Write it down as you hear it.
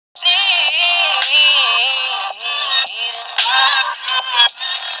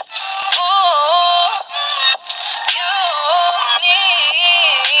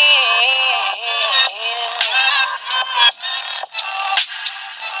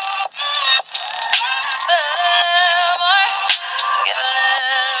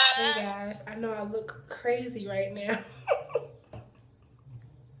crazy right now.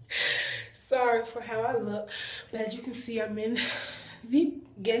 Sorry for how I look, but as you can see, I'm in the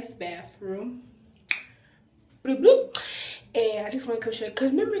guest bathroom. Bloop, bloop. And I just want to come show you,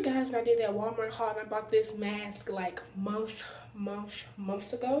 because remember guys when I did that Walmart haul and I bought this mask like months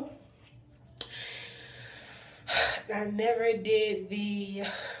ago. I never did the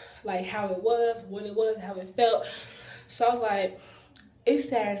like how it was, what it was, how it felt. So I was like, it's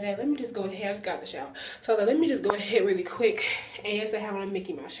Saturday, let me just go ahead. I just got the shower, so I was like, let me just go ahead really quick. And yes, I have on a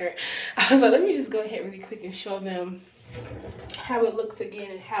Mickey Mouse shirt. I was like, let me just go ahead really quick and show them how it looks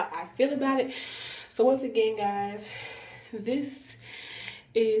again and how I feel about it. So once again guys, this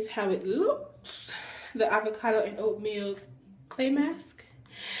is how it looks. The avocado and oatmeal clay mask.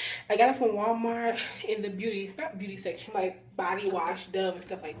 I got it from Walmart in the not beauty section, like body wash, Dove and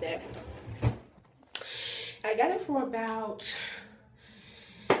stuff like that. I got it for about,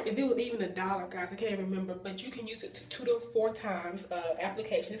 if it was even $1, guys, I can't remember, but you can use it 2 to 4 times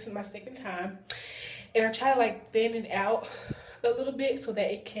application. This is my 2nd time. And I try to like thin it out a little bit so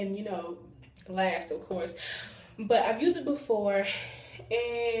that it can, you know, last, of course. But I've used it before and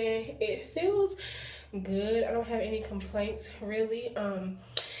it feels good. I don't have any complaints really.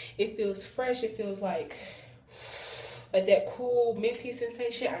 It feels fresh. It feels like that cool minty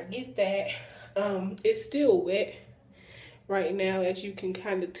sensation. I get that. It's still wet right now, as you can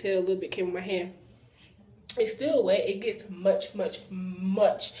kind of tell. A little bit came in my hand. It's still wet. It gets much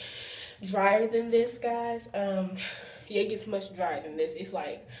drier than this, guys. Yeah, it gets much drier than this. It's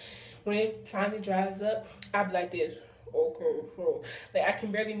like when it finally dries up, I'll be like this. Okay, like I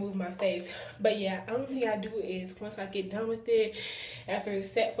can barely move my face. But yeah, the only thing I do is once I get done with it, after it's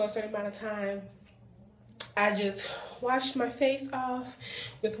set for a certain amount of time, I just wash my face off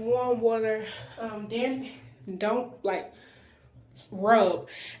with warm water. Don't like rub,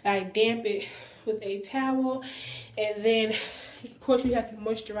 like damp it with a towel, and then of course you have to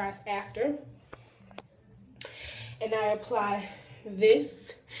moisturize after. And I apply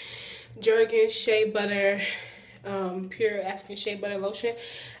this Jergens Shea Butter pure African shea butter lotion.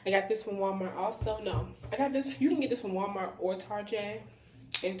 I got this from Walmart also. No, I got this, you can get this from Walmart or Target.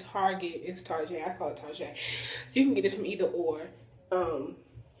 And Target is Target. I call it Target. So you can get this from either or.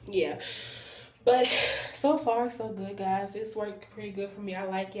 Yeah. But so far so good, guys. It's worked pretty good for me. I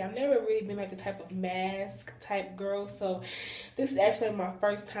like it. I've never really been like the type of mask type girl. So this is actually my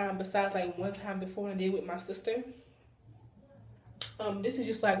first time, besides like one time before when I did it with my sister. This is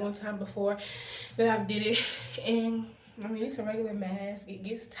just like one time before that I did it, and I mean it's a regular mask. It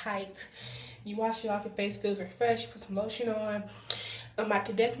gets tight. You wash it off, your face feels refreshed. Put some lotion on. I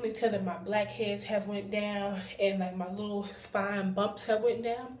can definitely tell that my blackheads have went down, and like my little fine bumps have went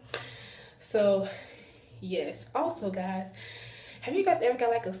down. So yes. Also, guys, have you guys ever got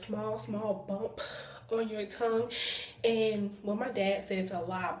like a small bump on your tongue? And well, my dad says it's a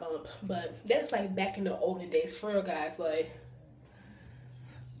lot bump, but that's like back in the olden days. For real, guys, like.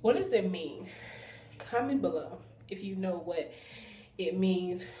 What does it mean? Comment below if you know what it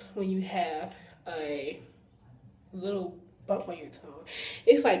means when you have a little bump on your tongue.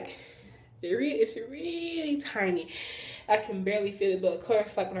 It's like, it's really tiny. I can barely feel it, but of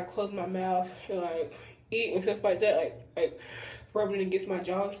course, like when I close my mouth and like eat and stuff like that, like rubbing it against my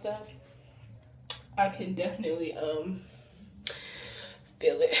jaw and stuff, I can definitely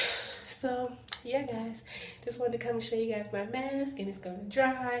feel it. So yeah, guys, just wanted to come and show you guys my mask, and it's gonna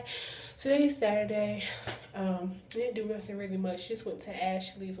dry. Today's Saturday. Didn't do nothing really much. Just went to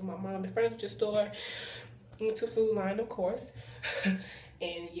Ashley's with my mom, the furniture store. Went to Food Line, of course.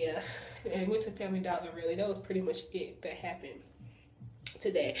 And yeah, and went to Family Dollar. Really, that was pretty much it that happened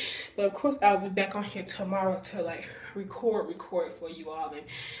today. But of course, I'll be back on here tomorrow to like record for you all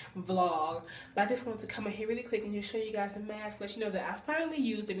and vlog. But I just wanted to come in here really quick and just show you guys the mask, let you know that I finally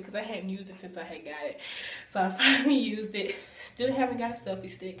used it, because I hadn't used it since I had got it. So I finally used it. Still haven't got a selfie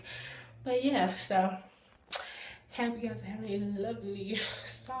stick, but yeah. So hope you guys are having a lovely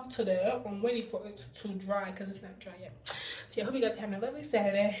Saturday. I'm waiting for it to dry because it's not dry yet. So yeah, I hope you guys are having a lovely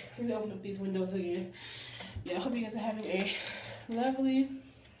Saturday. Let me open up these windows again. Yeah, I hope you guys are having a lovely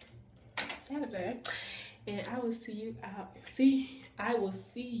Saturday, and I will see you I will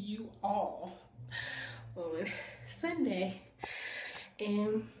see you all on Sunday.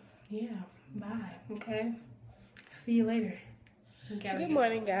 And yeah, bye. Okay, see you later. Good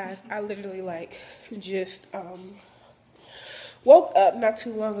morning, guys. I literally like just woke up not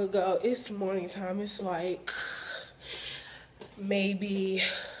too long ago. It's morning time. It's like maybe,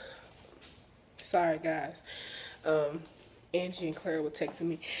 sorry guys, Angie and Claire were texting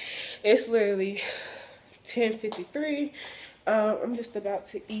me. It's literally 10:53. I'm just about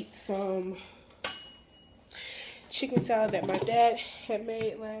to eat some chicken salad that my dad had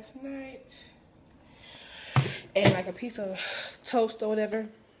made last night, and like a piece of toast or whatever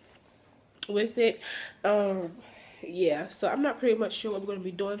with it. Yeah, so I'm not pretty much sure what we're going to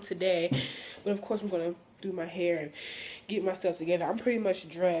be doing today, but of course I'm going to do my hair and get myself together. I'm pretty much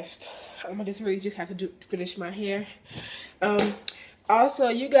dressed. I'm gonna just have to finish my hair. Also,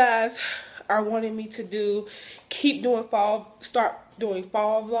 you guys are wanting me to start doing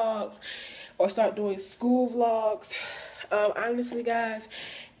fall vlogs, or start doing school vlogs. Honestly, guys,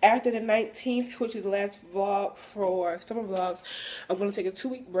 after the 19th, which is the last vlog for summer vlogs, I'm gonna take a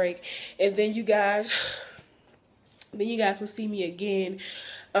 2-week break, and then you guys will see me again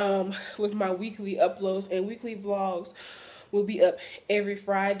with my weekly uploads, and weekly vlogs will be up every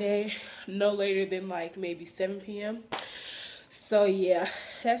Friday, no later than like maybe 7 p.m. So yeah,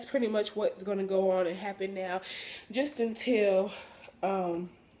 that's pretty much what's gonna go on and happen now, just until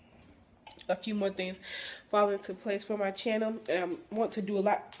a few more things fall into place for my channel. And I want to do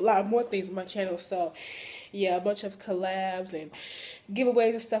a lot more things on my channel. So yeah, a bunch of collabs and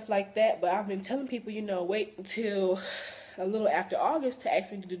giveaways and stuff like that. But I've been telling people, you know, wait until a little after August to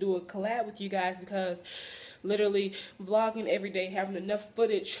ask me to do a collab with you guys, because literally vlogging every day, having enough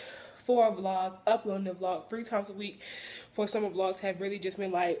footage for a vlog, uploading a vlog 3 times a week for summer vlogs have really just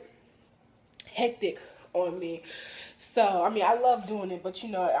been like hectic on me. So I mean, I love doing it, but you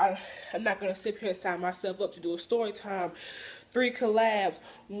know, I'm not gonna sit here and sign myself up to do a story time, 3 collabs,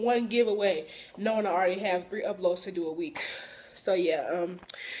 1 giveaway, knowing I already have 3 uploads to do a week. So yeah,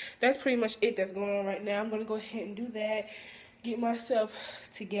 that's pretty much it that's going on right now. I'm gonna go ahead and do that, get myself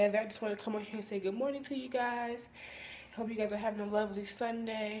together. I just want to come on here and say good morning to you guys. Hope you guys are having a lovely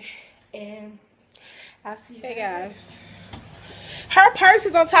Sunday, and I'll see you. Hey guys, her purse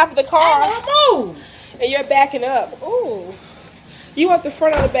is on top of the car. Move. And you're backing up. Ooh. You want the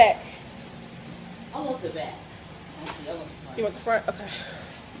front or the back? I want the back. I want the front. You want the front? Okay.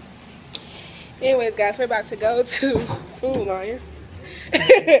 Anyways, guys, we're about to go to Food Lion.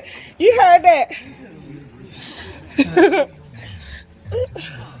 You heard that? Let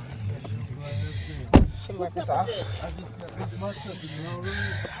me wipe this off.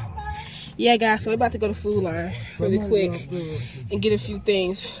 Yeah, guys, so we're about to go to Food Lion really quick and get a few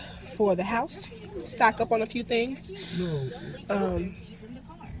things for the house. Stock up on a few things.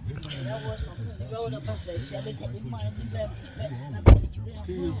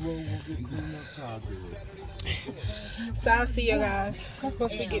 So I'll see you guys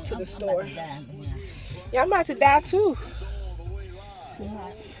once we get to the store. Yeah, I'm about to die too.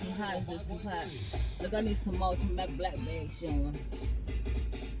 Look, I need some more to make black bags showing.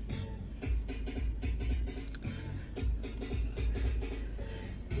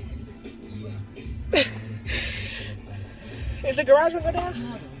 Is the garage gonna go down?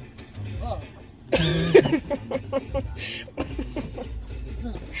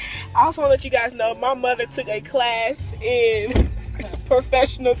 I also want to let you guys know my mother took a class in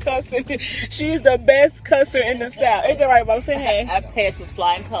professional cussing. She's the best cusser in the South. Ain't that right, Mom? Say hey. I passed with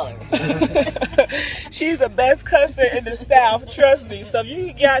flying colors. She's the best cusser in the South. Trust me. So if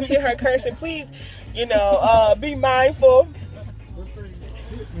you guys hear her cursing, please, you know, be mindful.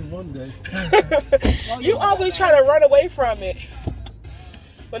 You always try to run away from it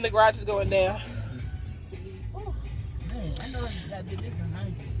when the garage is going down.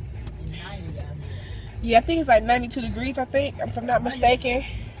 Yeah, I think it's like 92 degrees, I think, if I'm not mistaken.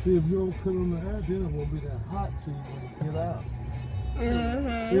 See, if you don't put on the air, then it won't be that hot till you get out.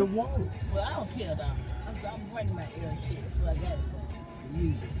 Mm-hmm. It won't. Well, I don't care, though. I'm running my air shit. That's what I got it for.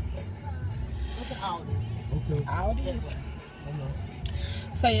 Use it. Look at all this. Okay. All this.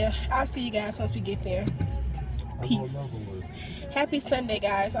 So, yeah, I'll see you guys once we get there. Peace. Happy Sunday,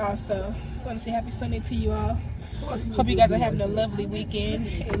 guys, also. I want to say happy Sunday to you all. Hope you guys are having a lovely weekend,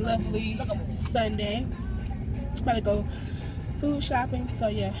 a lovely Sunday. About to go food shopping, so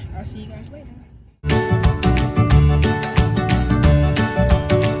yeah, I'll see you guys later.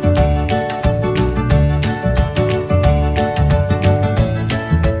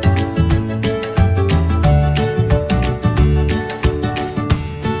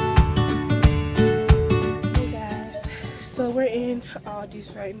 Hey guys, so we're in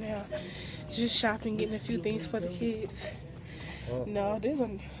Aldi's right now. Just shopping, getting a few things for the kids. No, this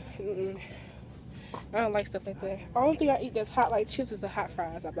one, I don't like stuff like that. Only thing I eat that's hot like chips is the hot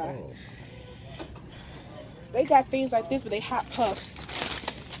fries I buy. They got things like this, but they hot puffs.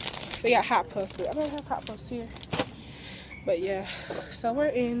 They got hot puffs, but I don't have hot puffs here. But yeah, so we're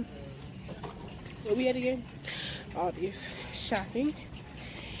in, where we at again? Aldi's shopping.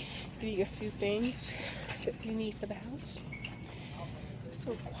 Getting a few things that you need for the house.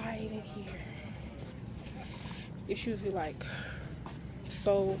 So quiet in here. It's usually like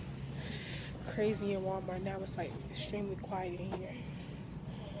so crazy in Walmart. Now it's like extremely quiet in here.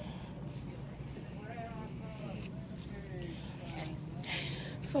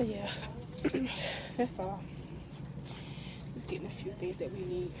 So yeah, that's all. Just getting a few things that we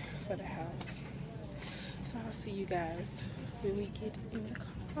need for the house. So I'll see you guys when we get in the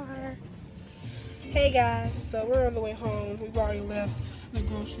car. Hey guys, so we're on the way home. We've already left the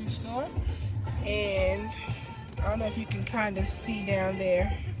grocery store, and I don't know if you can kind of see down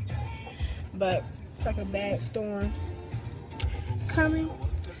there, but it's like a bad storm coming.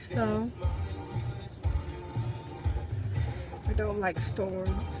 So I don't like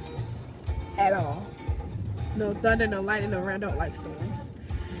storms at all. No thunder, no lightning, no rain. I don't like storms.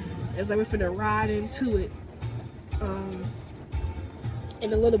 It's like we're finna ride into it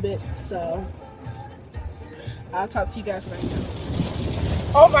in a little bit. So I'll talk to you guys right now.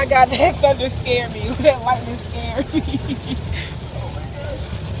 Oh my God, that thunder scared me. That lightning scared me.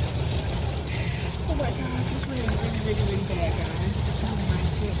 Oh my gosh, it's raining really bad, guys. Oh my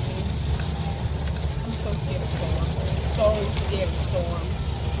goodness. I'm so scared of storms. So scared of storms.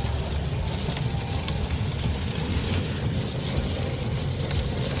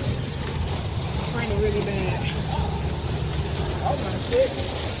 It's raining really bad. Oh my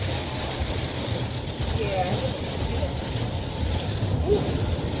goodness. Yeah. Ooh.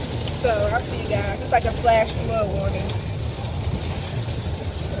 So I'll see you guys. It's like a flash flood warning.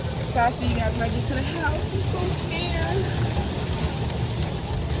 So I'll see you guys when I get to the house. I'm so scared.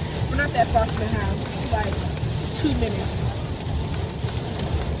 We're not that far from the house. Like 2 minutes.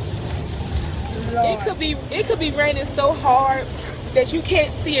 Lord. It could be raining so hard that you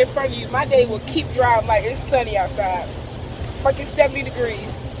can't see in front of you. My day will keep driving like it's sunny outside. Like it's 70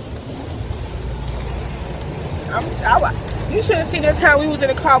 degrees. You should have seen that time we was in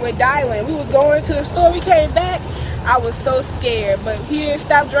the car with Dylan. We was going to the store. We came back. I was so scared, but he didn't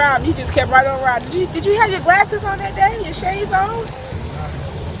stop driving. He just kept right on riding. Did you have your glasses on that day? Your shades on?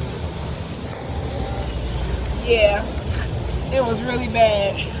 Yeah, it was really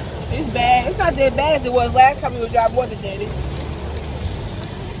bad. It's bad. It's not that bad as it was last time we were driving, was it, Daddy?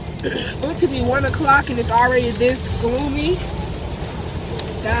 It took me 1 o'clock and it's already this gloomy.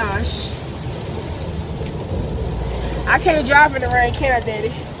 Gosh. I can't drive in the rain, can I,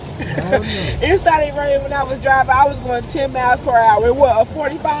 Daddy? Oh, no. It started raining when I was driving. I was going 10 miles per hour. What, a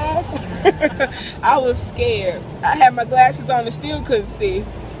 45? I was scared. I had my glasses on and still couldn't see.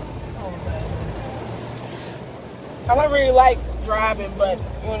 I don't really like driving, but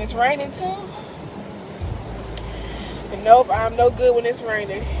when it's raining too, but nope, I'm no good when it's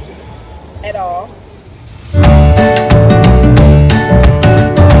raining at all.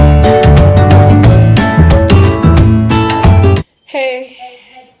 Hey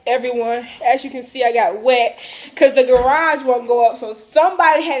everyone, as you can see, I got wet because the garage won't go up, so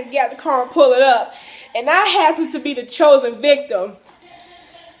somebody had to get out the car and pull it up, and I happen to be the chosen victim.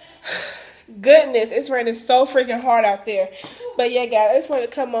 Goodness, it's raining so freaking hard out there. But yeah, guys, I just wanted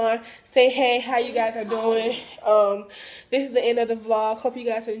to come on, say hey, how you guys are doing. This is the end of the vlog. Hope you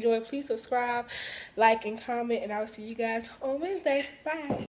guys enjoyed. Please subscribe, like, and comment, and I'll see you guys on Wednesday. Bye.